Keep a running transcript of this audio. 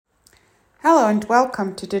Hello and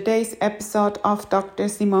welcome to today's episode of Dr.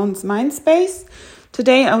 Simone's Mindspace.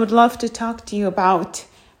 Today I would love to talk to you about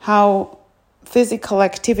how physical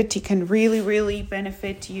activity can really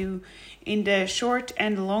benefit you in the short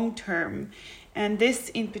and long term. And this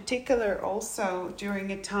in particular also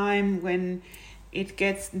during a time when it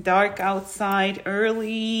gets dark outside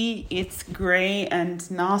early, it's gray and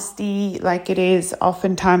nasty like it is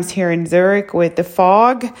oftentimes here in Zurich with the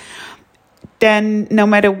fog. Then no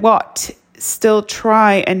matter what, still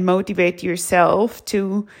try and motivate yourself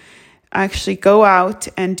to actually go out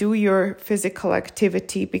and do your physical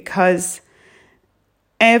activity, because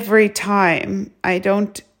every time I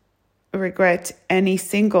don't regret any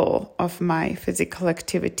single of my physical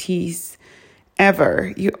activities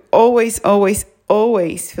ever. You always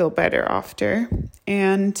feel better after.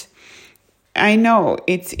 And I know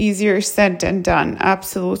it's easier said than done.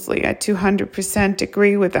 Absolutely. I 200%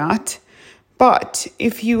 agree with that. But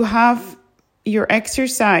if you have your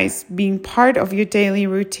exercise being part of your daily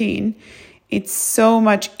routine, it's so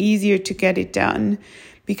much easier to get it done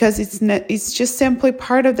because it's just simply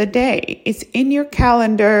part of the day. It's in your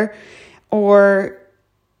calendar, or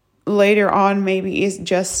later on maybe it's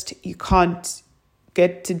just you can't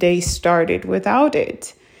get today started without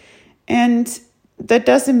it. And that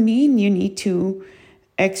doesn't mean you need to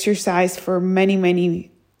exercise for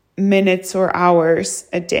many minutes or hours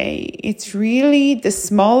a day. It's really the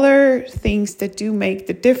smaller things that do make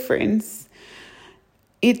the difference.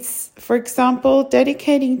 It's, for example,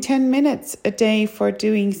 dedicating 10 minutes a day for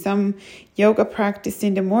doing some yoga practice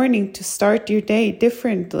in the morning to start your day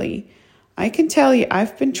differently. I can tell you,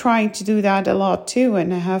 I've been trying to do that a lot too,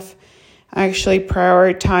 and I have actually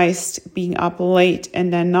prioritized being up late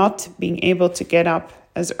and then not being able to get up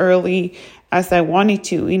as early as I wanted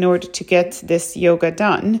to in order to get this yoga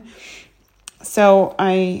done. So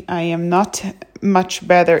I am not much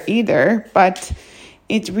better either, but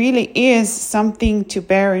it really is something to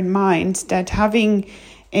bear in mind that having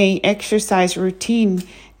a exercise routine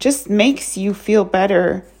just makes you feel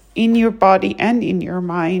better in your body and in your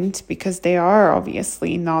mind, because they are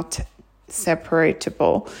obviously not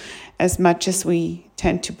separatable as much as we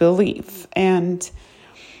tend to believe. And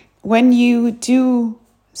when you do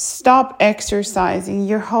stop exercising,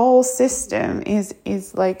 your whole system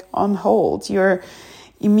is like on hold. Your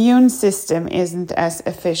immune system isn't as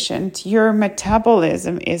efficient. Your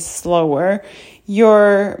metabolism is slower.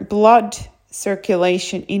 Your blood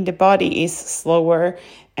circulation in the body is slower,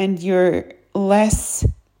 and you're less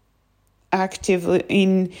active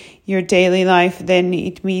in your daily life. Then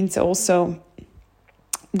it means also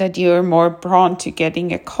that you're more prone to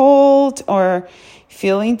getting a cold or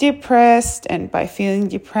feeling depressed, and by feeling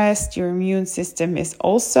depressed, your immune system is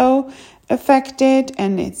also affected,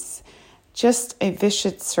 and it's just a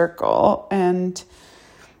vicious circle. And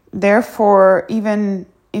therefore, even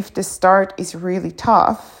if the start is really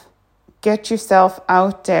tough, get yourself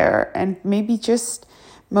out there and maybe just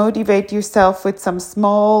motivate yourself with some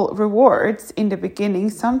small rewards in the beginning.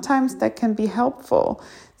 Sometimes that can be helpful.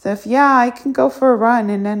 So if, I can go for a run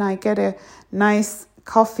and then I get a nice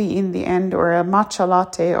coffee in the end, or a matcha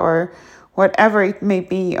latte, or whatever it may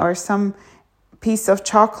be, or some piece of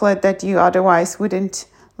chocolate that you otherwise wouldn't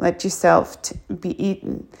let yourself be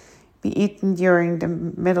eaten during the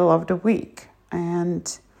middle of the week.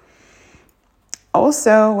 And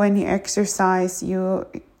also when you exercise, your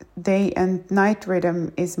day and night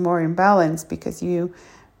rhythm is more in balance, because you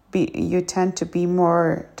tend to be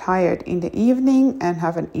more tired in the evening and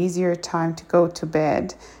have an easier time to go to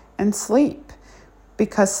bed and sleep,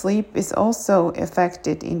 because sleep is also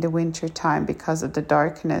affected in the winter time because of the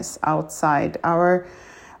darkness outside.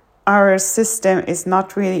 Our system is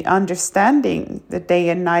not really understanding the day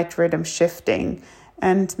and night rhythm shifting,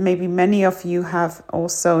 and maybe many of you have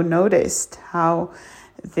also noticed how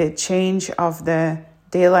the change of the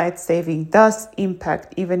daylight saving does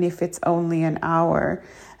impact, even if it's only an hour.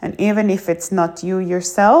 And even if it's not you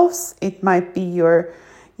yourselves, it might be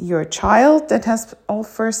your child that has all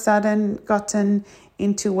of a sudden gotten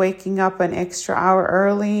into waking up an extra hour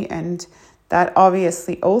early, and that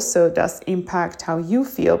obviously also does impact how you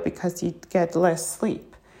feel, because you get less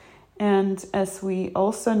sleep. And as we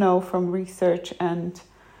also know from research and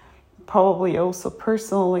probably also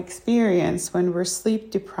personal experience, when we're sleep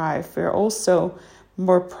deprived, we're also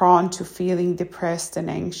more prone to feeling depressed and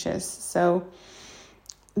anxious. So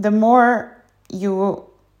the more you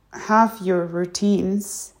have your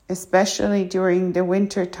routines, especially during the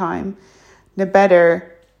winter time, the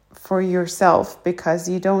better for yourself, because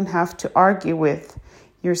you don't have to argue with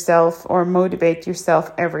yourself or motivate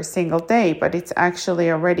yourself every single day, but it's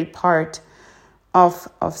actually already part of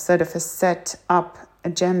sort of a set up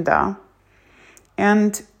agenda.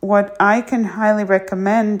 And what I can highly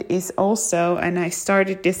recommend is also, and I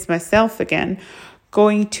started this myself again,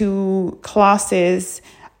 going to classes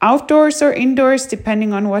outdoors or indoors,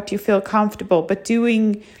 depending on what you feel comfortable, but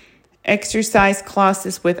doing exercise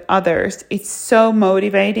classes with others. It's so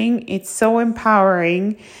motivating, it's so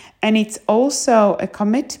empowering, and it's also a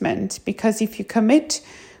commitment, because if you commit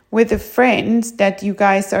with a friend that you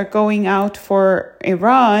guys are going out for a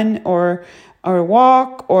run or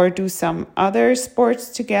walk or do some other sports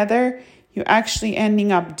together, you're actually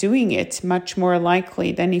ending up doing it much more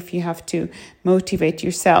likely than if you have to motivate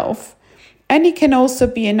yourself. And it can also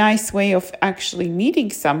be a nice way of actually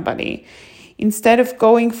meeting somebody. Instead of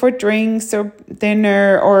going for drinks or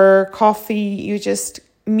dinner or coffee, you just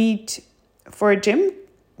meet for a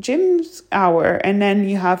gym's hour, and then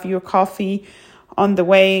you have your coffee on the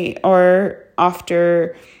way or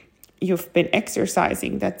after you've been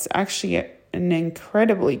exercising. That's actually an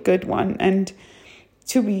incredibly good one. And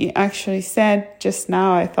to be actually said, just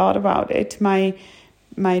now I thought about it, my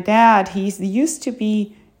dad, he's used to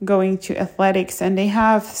be going to athletics, and they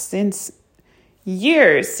have since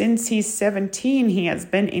years, since he's 17, he has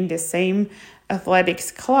been in the same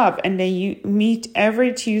athletics club, and they meet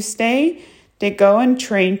every Tuesday. They go and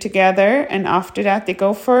train together, and after that they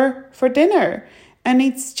go for dinner. And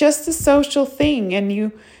it's just a social thing, and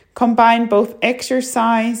you combine both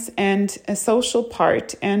exercise and a social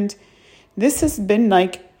part. And this has been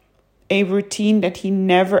like a routine that he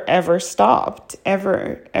never ever stopped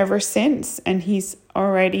ever since. And he's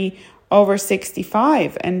already over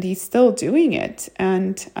 65 and he's still doing it.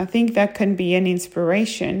 And I think that can be an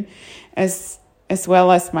inspiration, as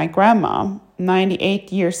well as my grandma,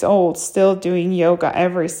 98 years old, still doing yoga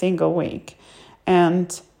every single week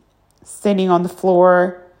and sitting on the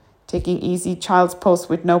floor, taking easy child's pose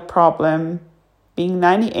with no problem. Being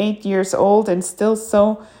 98 years old and still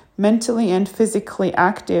so mentally and physically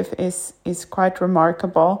active is quite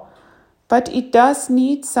remarkable. But it does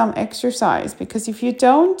need some exercise, because if you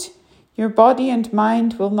don't, your body and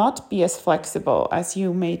mind will not be as flexible as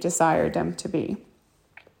you may desire them to be.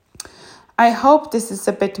 I hope this is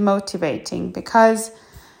a bit motivating, because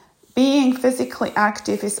being physically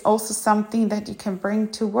active is also something that you can bring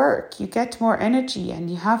to work. You get more energy and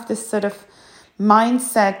you have this sort of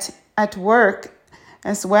mindset at work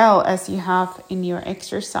as well as you have in your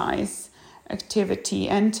exercise activity,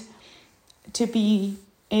 and to be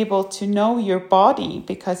able to know your body,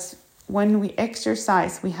 because when we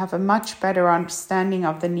exercise, we have a much better understanding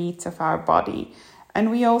of the needs of our body. And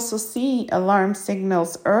we also see alarm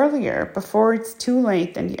signals earlier, before it's too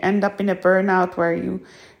late and you end up in a burnout where you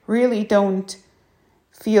really don't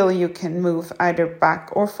feel you can move either back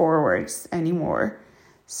or forwards anymore.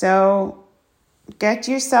 So get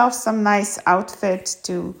yourself some nice outfit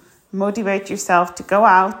to motivate yourself to go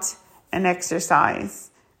out and exercise.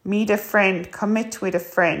 Meet a friend, commit with a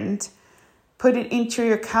friend. Put it into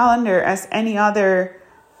your calendar as any other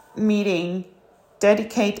meeting.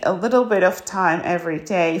 Dedicate a little bit of time every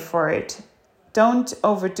day for it. Don't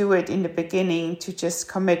overdo it in the beginning to just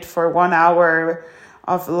commit for 1 hour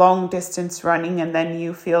of long distance running and then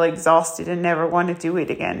you feel exhausted and never want to do it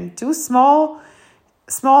again. Do small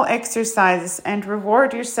exercises and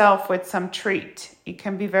reward yourself with some treat. It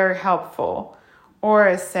can be very helpful. Or,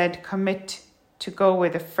 as said, commit to go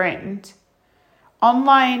with a friend.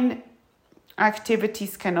 Online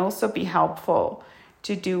activities can also be helpful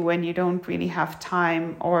to do when you don't really have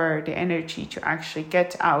time or the energy to actually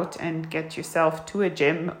get out and get yourself to a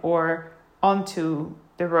gym or onto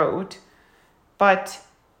the road. But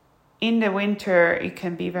in the winter, it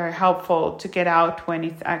can be very helpful to get out when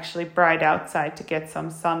it's actually bright outside, to get some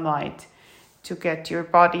sunlight, to get your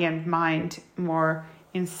body and mind more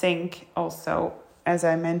in sync. Also, as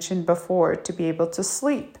I mentioned before, to be able to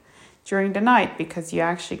sleep during the night, because you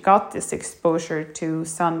actually got this exposure to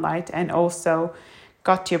sunlight and also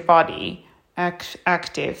got your body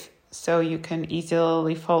active, so you can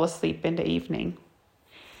easily fall asleep in the evening.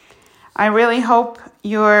 I really hope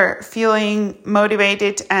you're feeling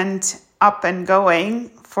motivated and up and going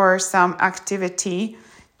for some activity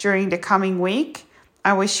during the coming week.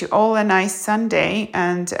 I wish you all a nice Sunday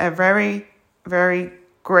and a very, very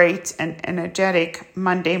great and energetic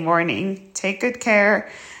Monday morning. Take good care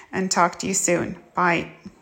and talk to you soon. Bye.